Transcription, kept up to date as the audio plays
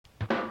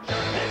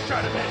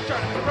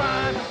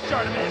ShartimusPrime,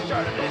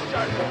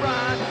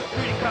 ShartimusPrime.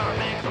 Reading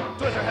comics,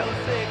 toys are hella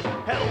sick,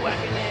 hella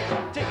whacking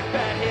it. Taking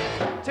bad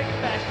hits, taking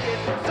bad shit.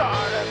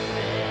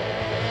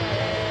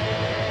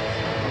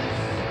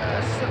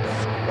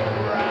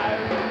 Subscribe.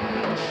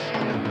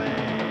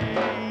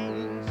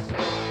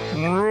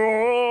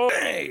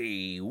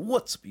 Hey,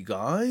 what's up you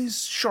guys?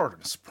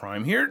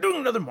 ShartimusPrime here, doing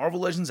another Marvel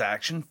Legends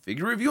action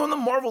figure review on the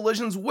Marvel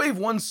Legends Wave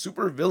 1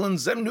 Super Villain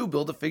Xemnu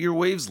Build-A-Figure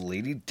Waves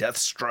Lady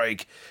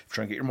Deathstrike. If you're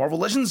trying to get your Marvel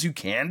Legends, you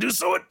can do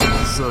so at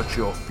Search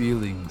your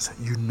feelings,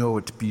 you know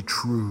it be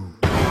true.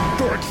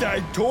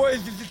 Darkside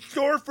Toys is a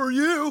store for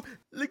you.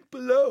 Link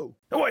below.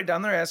 Now while you're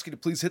down there, I ask you to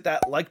please hit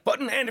that like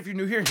button, and if you're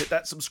new here, hit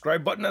that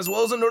subscribe button as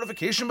well as a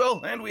notification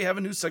bell. And we have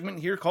a new segment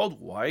here called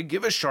Why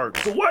Give a Shart.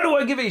 So why do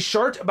I give a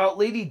shart about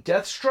Lady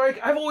Deathstrike?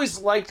 I've always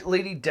liked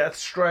Lady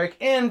Deathstrike,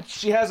 and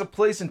she has a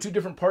place in two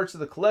different parts of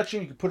the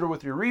collection. You can put her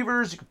with your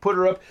Reavers, you can put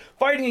her up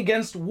fighting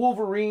against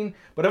Wolverine,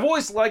 but I've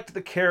always liked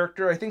the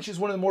character. I think she's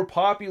one of the more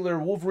popular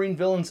Wolverine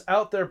villains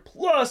out there.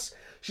 Plus,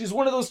 she's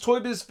one of those Toy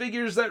Biz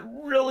figures that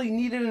really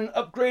needed an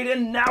upgrade,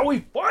 and now we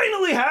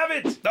finally have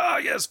it! Ah,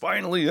 yes,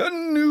 finally, a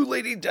new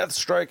Lady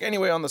Deathstrike.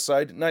 Anyway, on the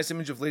side, nice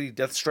image of Lady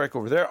Deathstrike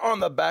over there. On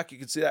the back, you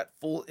can see that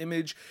full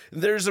image.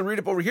 There's a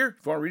read-up over here.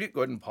 If you want to read it,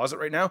 go ahead and pause it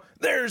right now.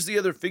 There's the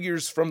other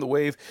figures from the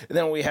wave, and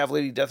then we have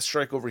Lady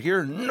Deathstrike over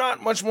here.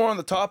 Not much more on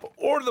the top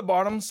or the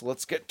bottom, so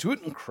let's get to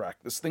it and crack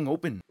this thing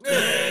open.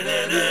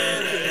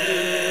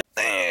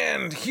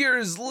 And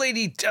here's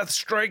Lady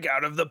Deathstrike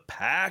out of the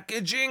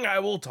packaging. I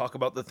will talk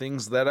about the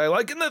things that I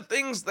like and the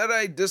things that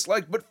I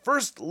dislike, but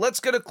first, let's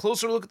get a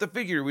closer look at the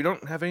figure. We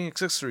don't have any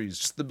accessories,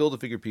 just the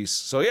Build-A-Figure piece.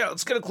 So yeah,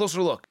 let's get a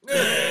closer look.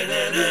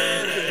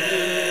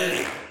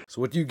 So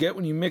what do you get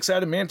when you mix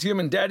adamantium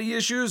and daddy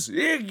issues?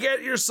 You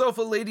get yourself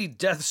a Lady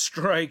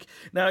Deathstrike.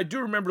 Now, I do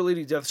remember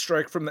Lady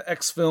Deathstrike from the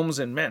X films,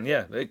 and man,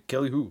 yeah,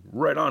 Kelly Hu,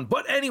 right on.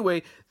 But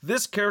anyway,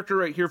 this character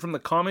right here from the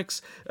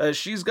comics,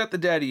 she's got the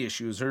daddy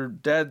issues. Her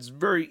dad's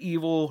very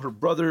evil. Her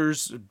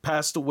brothers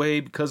passed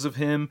away because of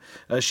him.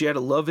 She had a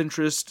love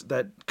interest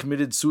that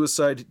committed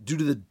suicide due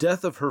to the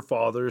death of her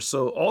father.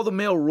 So all the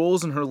male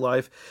roles in her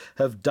life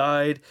have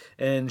died,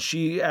 and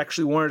she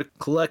actually wanted to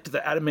collect the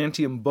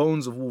adamantium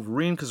bones of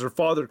Wolverine because her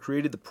father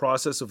created the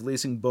process of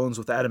lacing bones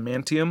with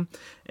adamantium,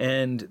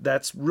 and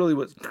that's really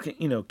what,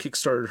 you know,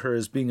 kickstarted her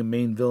as being a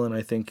main villain,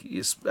 I think,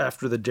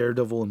 after the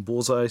Daredevil and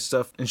Bullseye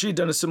stuff. And she had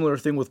done a similar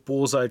thing with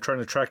Bullseye, trying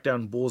to track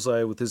down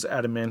Bullseye with his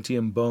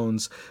adamantium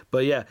bones.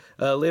 But yeah,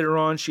 later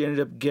on, she ended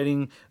up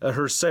getting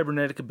her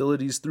cybernetic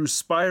abilities through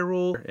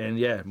Spiral, and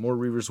yeah, more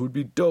Reavers would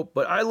be dope.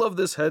 But I love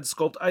this head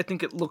sculpt. I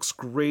think it looks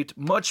great,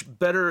 much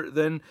better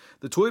than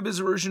the Toy Biz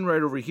version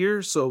right over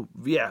here. So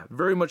yeah,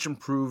 very much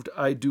improved.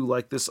 I do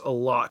like this a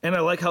lot, and I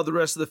like how the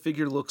rest of the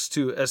figure looks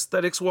too.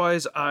 Aesthetics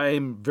wise,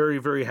 I'm very,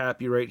 very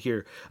happy right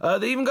here.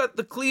 They even got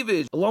the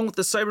cleavage along with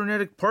the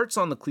cybernetic parts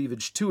on the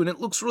cleavage too, and it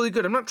looks really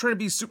good. I'm not trying to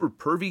be super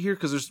pervy here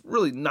because there's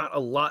really not a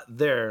lot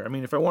there. I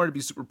mean, if I wanted to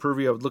be super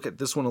pervy, I would look at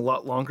this one a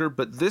lot longer,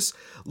 but this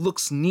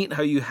looks neat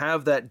how you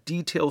have that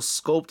detail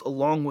sculpt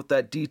along with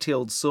that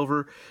detailed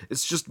silver.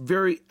 It's just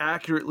very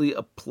accurately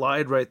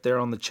applied right there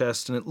on the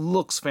chest, and it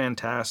looks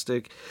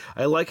fantastic.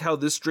 I like how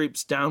this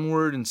drapes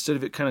downward instead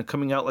of it kind of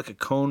coming out like a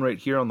cone right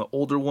here on the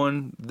older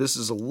one. This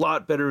is a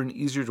lot better and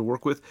easier to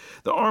work with.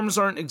 The arms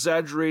aren't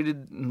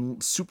exaggerated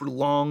and super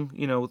long,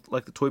 you know,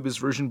 like the Toy Biz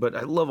version, but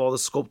I love all the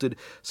sculpted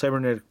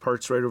cybernetic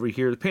parts right over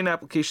here. The paint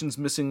application's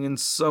missing in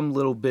some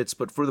little bits,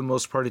 but for the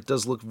most part, it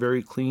does look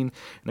very clean,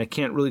 and I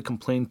can't really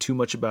complain too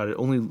much about it.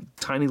 Only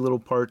tiny little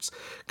parts.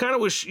 Kind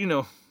of wish, you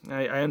know,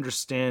 I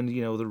understand,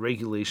 you know, the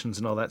regulations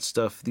and all that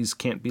stuff. These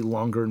can't be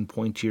longer and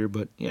pointier,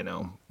 but, you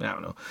know, I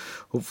don't know.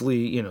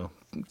 Hopefully, you know,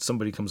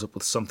 somebody comes up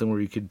with something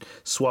where you could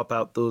swap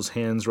out those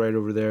hands right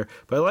over there.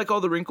 But I like all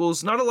the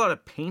wrinkles. Not a lot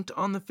of paint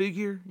on the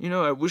figure. You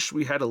know, I wish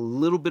we had a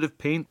little bit of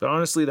paint, but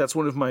honestly, that's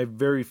one of my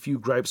very few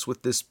gripes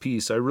with this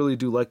piece. I really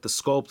do like the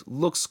sculpt.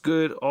 Looks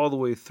good all the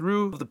way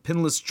through. The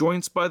pinless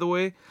joints, by the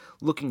way,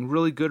 looking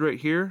really good right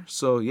here.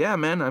 So yeah,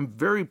 man, I'm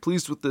very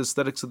pleased with the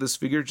aesthetics of this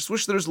figure. Just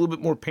wish there's a little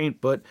bit more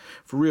paint, but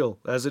for real,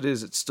 as it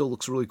is, it still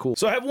looks really cool.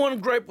 So I have one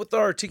gripe with the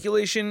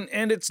articulation,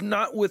 and it's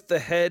not with the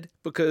head,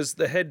 because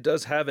the head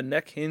does have a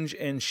neck hinge,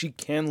 and she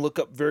can look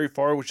up very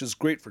far, which is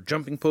great for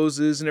jumping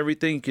poses and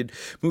everything. You could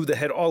move the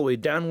head all the way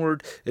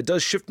downward. It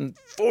does shift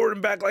forward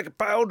and back like a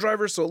pile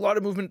driver, so a lot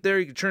of movement there.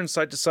 You can turn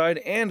side to side,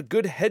 and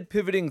good head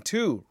pivoting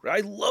too. I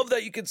love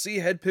that you can see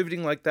head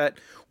pivoting like that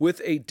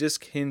with a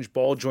disc hinge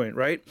ball joint,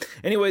 right?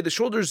 Anyway, the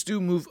shoulders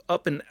do move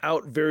up and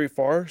out very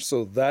far,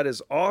 so that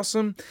is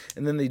awesome.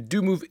 And then they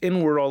do move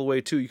inward all the way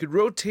too. You could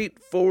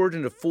rotate forward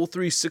into full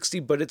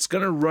 360, but it's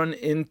going to run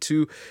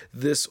into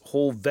this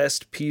whole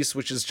vest piece,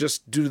 which is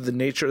just due to the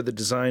nature of the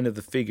design of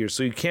the figure.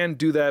 So you can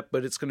do that,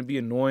 but it's going to be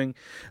annoying.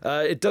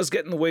 It does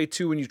get in the way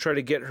too when you try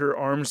to get her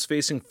arms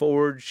facing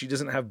forward. She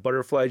doesn't have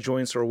butterfly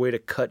joints or a way to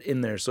cut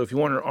in there. So if you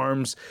want her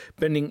arms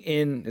bending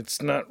in,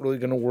 it's not really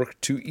going to work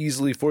too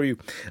easily for you.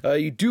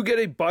 You do get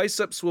a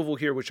bicep swivel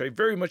here, which I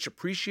very much much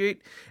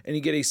appreciate. And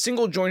you get a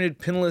single jointed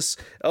pinless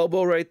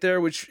elbow right there,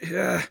 which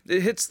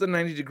it hits the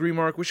 90-degree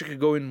mark. Wish I could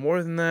go in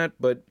more than that,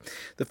 but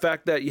the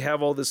fact that you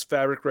have all this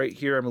fabric right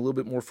here, I'm a little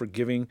bit more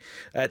forgiving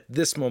at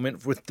this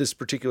moment with this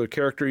particular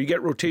character. You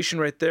get rotation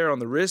right there on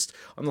the wrist.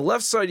 On the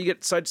left side, you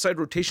get side-to-side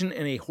rotation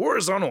and a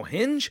horizontal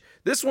hinge.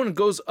 This one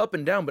goes up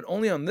and down, but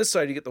only on this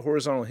side you get the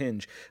horizontal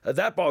hinge.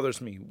 That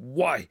bothers me.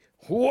 Why?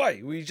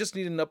 We just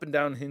need an up and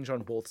down hinge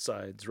on both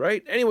sides,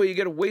 right? Anyway, you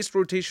get a waist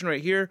rotation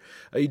right here.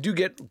 You do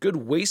get good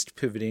waist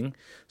pivoting,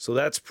 so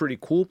that's pretty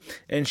cool.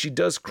 And she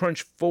does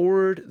crunch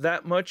forward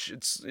that much.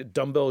 It's a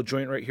dumbbell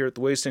joint right here at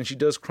the waist, and she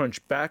does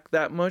crunch back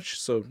that much,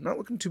 so not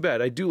looking too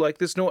bad. I do like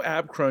this. No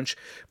ab crunch,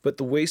 but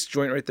the waist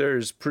joint right there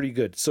is pretty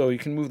good. So you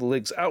can move the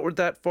legs outward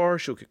that far.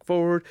 She'll kick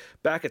forward,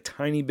 back a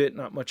tiny bit,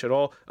 not much at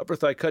all. Upper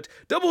thigh cut,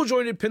 double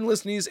jointed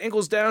pinless knees,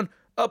 ankles down,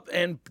 up,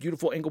 and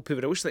beautiful ankle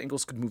pivot. I wish the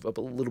ankles could move up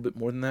a little bit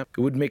more than that.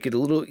 It would make it a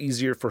little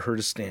easier for her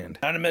to stand.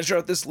 Now to measure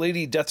out this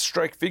Lady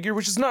Deathstrike figure,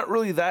 which is not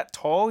really that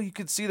tall, you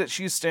could see that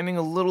she is standing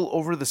a little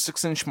over the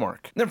 6-inch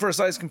mark. Then for a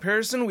size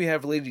comparison, we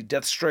have Lady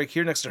Deathstrike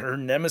here next to her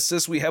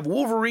nemesis. We have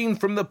Wolverine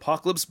from the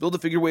Apocalypse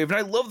Build-A-Figure wave, and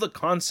I love the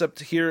concept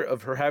here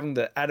of her having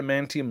the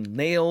adamantium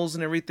nails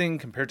and everything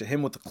compared to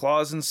him with the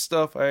claws and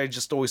stuff. I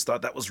just always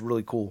thought that was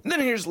really cool. And then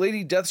here's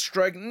Lady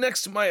Deathstrike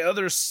next to my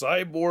other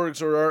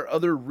cyborgs or our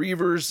other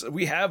Reavers.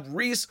 We have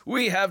Reese,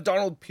 we have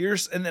Donald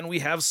Pierce, and then we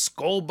have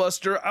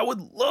Skullbuster. I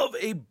would love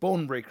a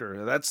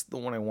Bonebreaker. That's the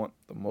one I want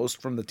the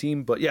most from the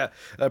team, but yeah,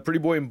 Pretty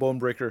Boy and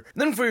Bonebreaker.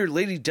 And then for your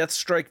Lady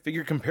Deathstrike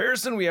figure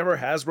comparison, we have our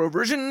Hasbro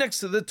version next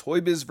to the Toy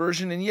Biz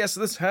version, and yes,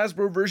 this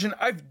Hasbro version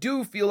I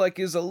do feel like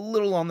is a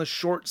little on the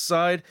short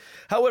side.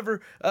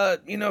 However,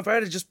 if I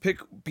had to just pick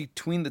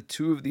between the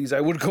two of these,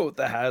 I would go with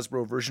the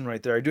Hasbro version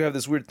right there. I do have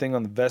this weird thing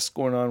on the vest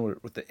going on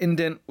with the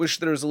indent. Wish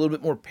there was a little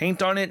bit more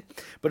paint on it,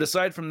 but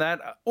aside from that,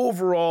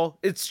 overall,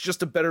 it's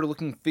just a better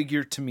looking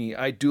figure to me.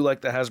 I do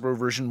like the Hasbro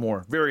version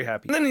more. Very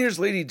happy. And then here's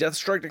Lady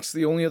Deathstrike next to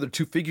the only other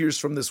two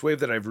figures from this wave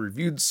that I've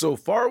reviewed so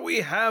far. We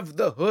have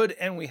the hood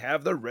and we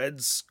have the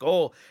Red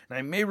Skull. And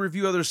I may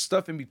review other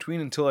stuff in between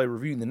until I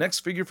review the next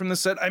figure from the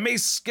set. I may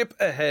skip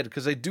ahead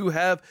because I do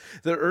have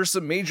the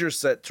Ursa Major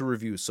set to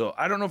review. So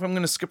I don't know if I'm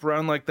going to skip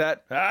around like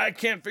that. I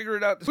can't figure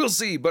it out. We'll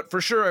see. But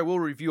for sure, I will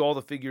review all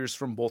the figures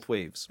from both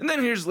waves. And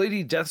then here's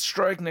Lady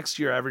Deathstrike next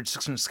to your average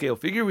 6-inch scale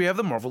figure. We have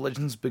the Marvel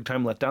Legends Big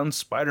Time Letdown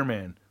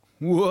Spider-Man.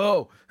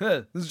 Whoa,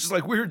 this is just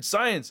like weird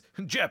science.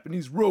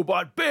 Japanese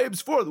robot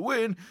babes for the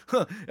win.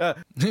 Do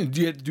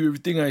you have to do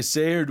everything I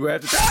say, or do I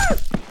have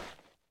to...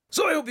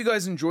 So I hope you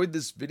guys enjoyed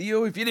this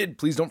video. If you did,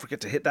 please don't forget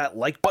to hit that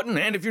like button.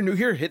 And if you're new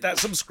here, hit that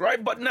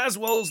subscribe button as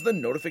well as the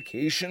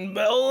notification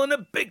bell. And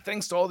a big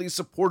thanks to all these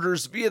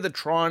supporters via the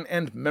Tron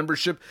and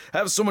membership. I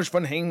have so much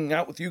fun hanging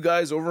out with you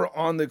guys over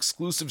on the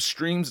exclusive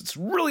streams. It's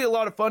really a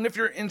lot of fun. If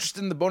you're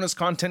interested in the bonus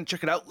content,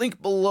 check it out.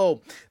 Link below.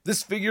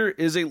 This figure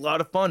is a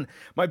lot of fun.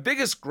 My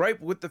biggest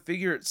gripe with the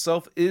figure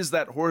itself is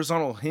that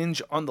horizontal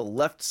hinge on the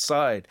left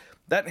side.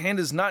 That hand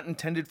is not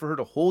intended for her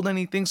to hold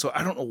anything, so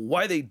I don't know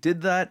why they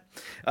did that.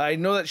 I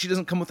know that she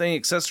doesn't come with any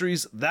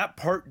accessories. That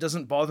part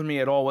doesn't bother me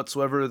at all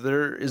whatsoever.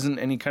 There isn't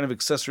any kind of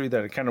accessory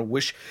that I kind of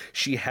wish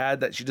she had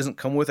that she doesn't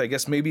come with. I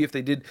guess maybe if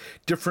they did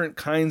different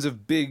kinds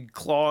of big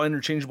claw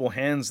interchangeable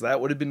hands,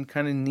 that would have been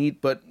kind of neat,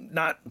 but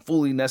not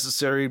fully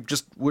necessary.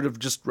 Just would have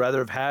just rather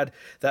have had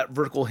that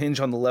vertical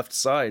hinge on the left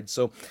side.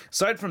 So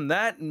aside from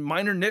that,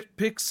 minor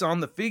nitpicks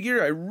on the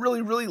figure, I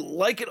really, really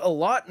like it a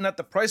lot. And at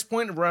the price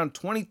point of around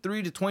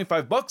 $23 to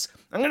 $25,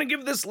 I'm gonna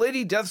give this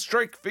Lady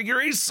Deathstrike figure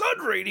a Sud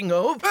rating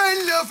of I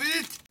love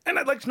it! And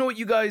I'd like to know what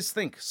you guys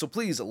think, so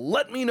please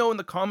let me know in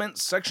the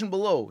comments section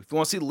below. If you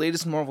want to see the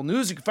latest Marvel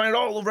news, you can find it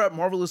all over at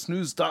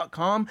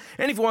marvelousnews.com.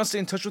 And if you want to stay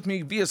in touch with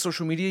me via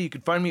social media, you can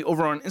find me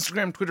over on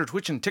Instagram, Twitter,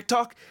 Twitch, and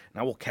TikTok.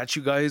 And I will catch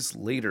you guys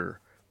later.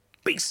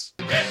 Peace!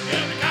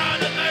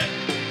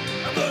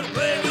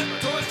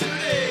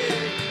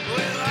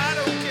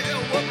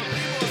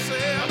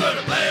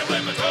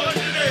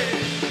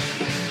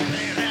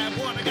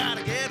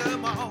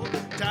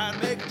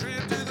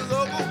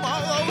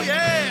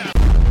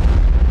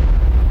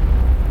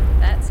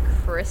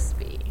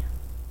 Crispy.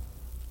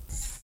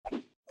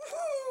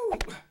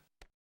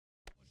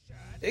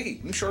 Hey,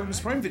 new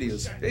ShartimusPrime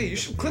videos. Hey, you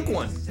should click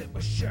one.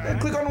 Yeah,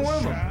 click on one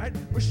of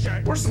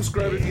them. Or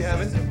subscribe if you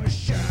haven't. Your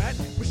face,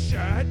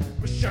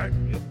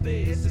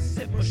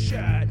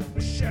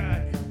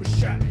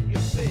 your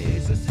face.